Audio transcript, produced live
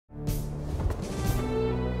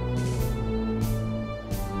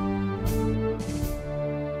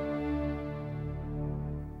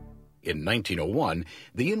In 1901,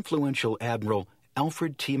 the influential Admiral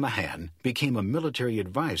Alfred T. Mahan became a military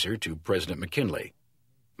advisor to President McKinley.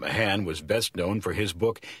 Mahan was best known for his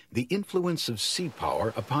book, The Influence of Sea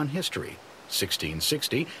Power Upon History,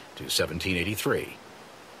 1660 to 1783.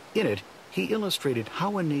 In it, he illustrated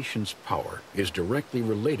how a nation's power is directly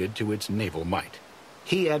related to its naval might.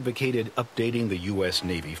 He advocated updating the U.S.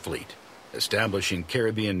 Navy fleet, establishing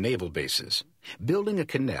Caribbean naval bases, building a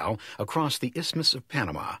canal across the Isthmus of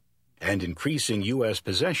Panama, and increasing U.S.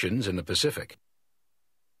 possessions in the Pacific.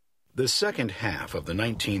 The second half of the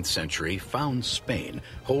 19th century found Spain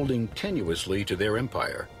holding tenuously to their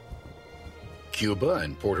empire. Cuba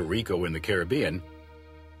and Puerto Rico in the Caribbean,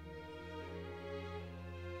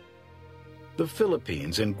 the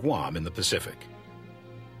Philippines and Guam in the Pacific.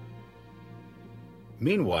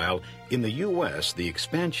 Meanwhile, in the U.S., the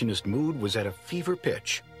expansionist mood was at a fever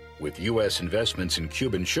pitch, with U.S. investments in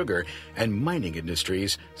Cuban sugar and mining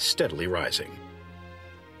industries steadily rising.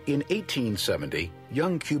 In 1870,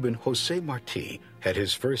 young Cuban José Martí had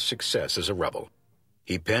his first success as a rebel.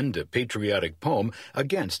 He penned a patriotic poem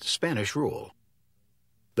against Spanish rule.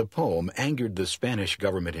 The poem angered the Spanish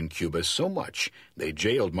government in Cuba so much they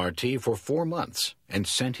jailed Martí for 4 months and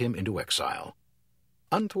sent him into exile.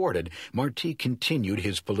 Unthwarted, Martí continued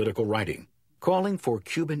his political writing, calling for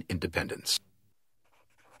Cuban independence.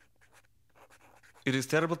 It is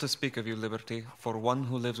terrible to speak of you, liberty, for one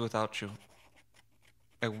who lives without you.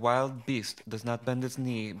 A wild beast does not bend its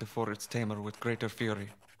knee before its tamer with greater fury.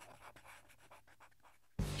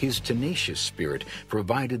 His tenacious spirit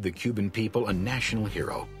provided the Cuban people a national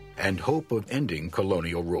hero and hope of ending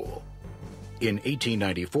colonial rule. In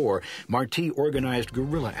 1894, Martí organized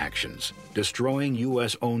guerrilla actions, destroying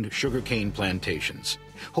U.S.-owned sugarcane plantations,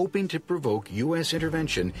 hoping to provoke U.S.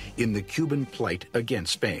 intervention in the Cuban plight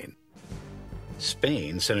against Spain.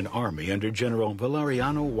 Spain sent an army under General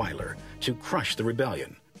Valeriano Weyler to crush the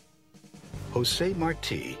rebellion. José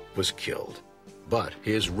Martí was killed, but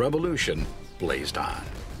his revolution blazed on.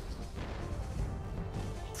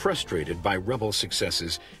 Frustrated by rebel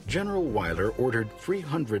successes, General Weyler ordered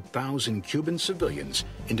 300,000 Cuban civilians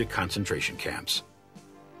into concentration camps.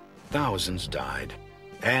 Thousands died,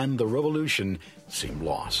 and the revolution seemed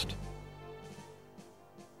lost.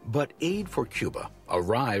 But aid for Cuba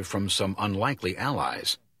arrived from some unlikely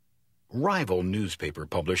allies. Rival newspaper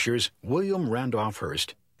publishers William Randolph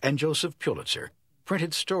Hearst and Joseph Pulitzer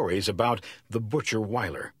printed stories about the butcher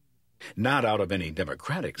Weyler. Not out of any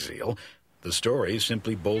democratic zeal, the stories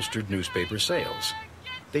simply bolstered newspaper sales.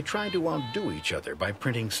 They tried to outdo each other by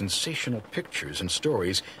printing sensational pictures and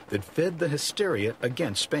stories that fed the hysteria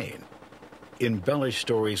against Spain. Embellished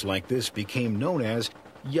stories like this became known as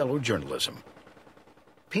yellow journalism.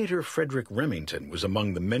 Painter Frederick Remington was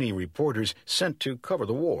among the many reporters sent to cover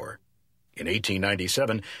the war. In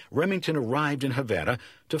 1897, Remington arrived in Havana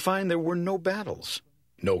to find there were no battles,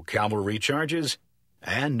 no cavalry charges,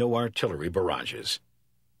 and no artillery barrages.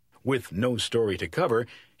 With no story to cover,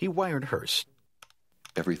 he wired Hearst.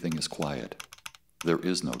 Everything is quiet. There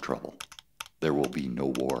is no trouble. There will be no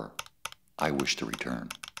war. I wish to return.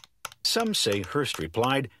 Some say Hearst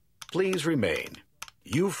replied, "Please remain.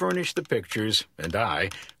 You furnish the pictures, and I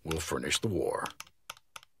will furnish the war."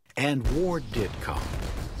 And war did come.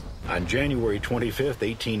 On January 25,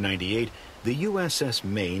 1898, the USS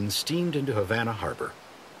Maine steamed into Havana Harbor.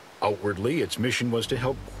 Outwardly, its mission was to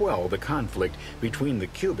help quell the conflict between the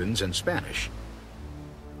Cubans and Spanish.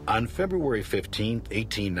 On February 15,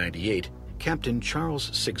 1898, Captain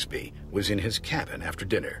Charles Sigsbee was in his cabin after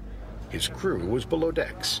dinner. His crew was below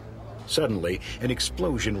decks. Suddenly, an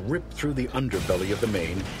explosion ripped through the underbelly of the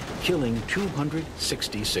Maine, killing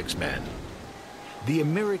 266 men. The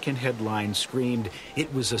American headline screamed,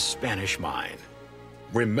 "It was a Spanish mine."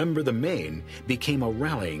 "Remember the Maine" became a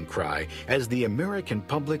rallying cry as the American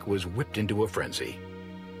public was whipped into a frenzy.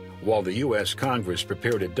 While the U.S. Congress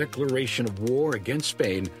prepared a declaration of war against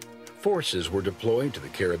Spain, forces were deployed to the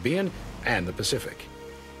Caribbean and the Pacific.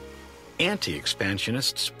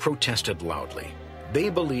 Anti-expansionists protested loudly. They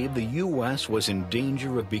believed the U.S. was in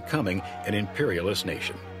danger of becoming an imperialist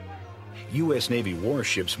nation. U.S. Navy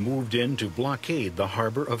warships moved in to blockade the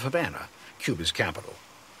harbor of Havana, Cuba's capital.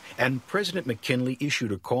 And President McKinley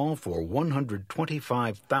issued a call for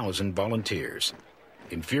 125,000 volunteers.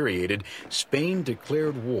 Infuriated, Spain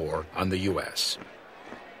declared war on the U.S.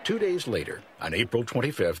 2 days later, on April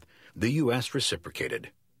 25th, the U.S. reciprocated.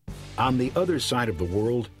 On the other side of the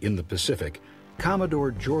world, in the Pacific,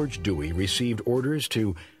 Commodore George Dewey received orders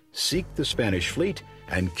to seek the Spanish fleet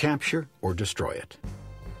and capture or destroy it.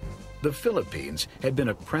 The Philippines had been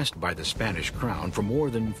oppressed by the Spanish crown for more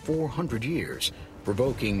than 400 years,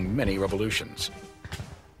 provoking many revolutions.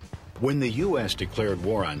 When the U.S. declared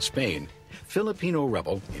war on Spain, Filipino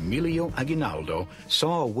rebel Emilio Aguinaldo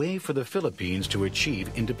saw a way for the Philippines to achieve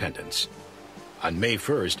independence. On May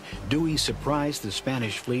 1st, Dewey surprised the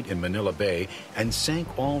Spanish fleet in Manila Bay and sank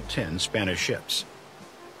all 10 Spanish ships.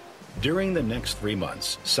 During the next 3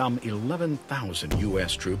 months, some 11,000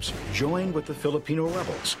 U.S. troops joined with the Filipino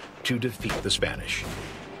rebels to defeat the Spanish.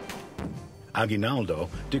 Aguinaldo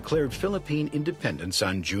declared Philippine independence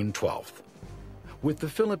on June 12th. With the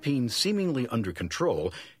Philippines seemingly under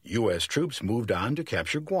control, U.S. troops moved on to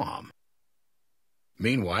capture Guam.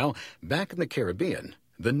 Meanwhile, back in the Caribbean,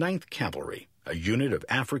 the 9th Cavalry, a unit of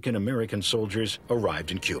African-American soldiers,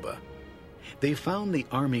 arrived in Cuba. They found the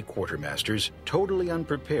Army quartermasters totally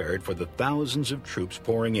unprepared for the thousands of troops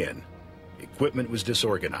pouring in. Equipment was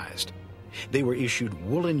disorganized. They were issued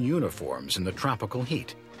woolen uniforms in the tropical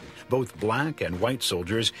heat. Both black and white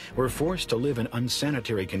soldiers were forced to live in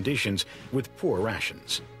unsanitary conditions with poor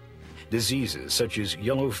rations. Diseases such as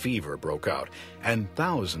yellow fever broke out, and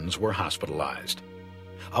thousands were hospitalized.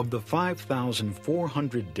 Of the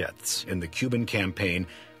 5,400 deaths in the Cuban campaign,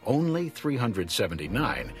 only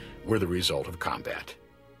 379 were the result of combat.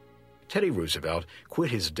 Teddy Roosevelt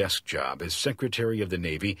quit his desk job as Secretary of the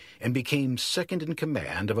Navy and became second in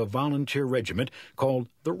command of a volunteer regiment called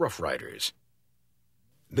the Rough Riders.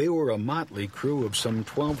 They were a motley crew of some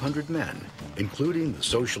 1,200 men, including the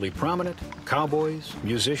socially prominent, cowboys,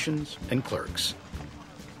 musicians, and clerks.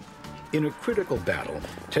 In a critical battle,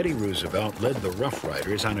 Teddy Roosevelt led the Rough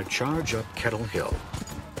Riders on a charge up Kettle Hill.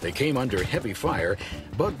 They came under heavy fire,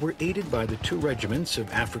 but were aided by the 2 regiments of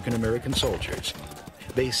African-American soldiers.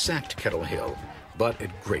 They sacked Kettle Hill, but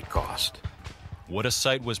at great cost. What a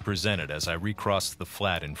sight was presented as I recrossed the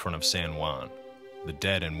flat in front of San Juan. The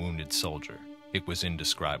dead and wounded soldier. It was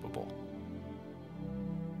indescribable.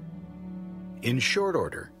 In short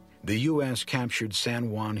order, the U.S. captured San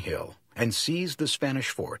Juan Hill and seized the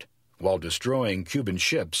Spanish fort while destroying Cuban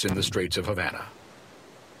ships in the Straits of Havana.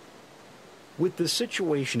 With the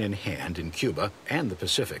situation in hand in Cuba and the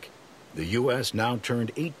Pacific, the U.S. now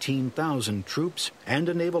turned 18,000 troops and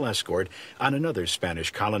a naval escort on another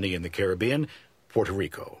Spanish colony in the Caribbean, Puerto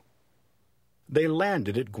Rico. They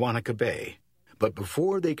landed at Guanica Bay, but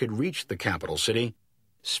before they could reach the capital city,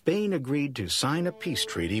 Spain agreed to sign a peace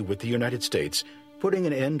treaty with the United States, putting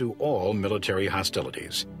an end to all military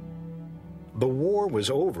hostilities. The war was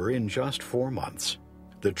over in just 4 months.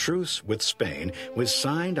 The truce with Spain was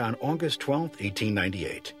signed on August 12,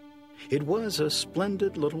 1898. It was a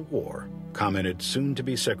splendid little war, commented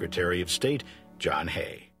soon-to-be Secretary of State John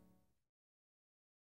Hay.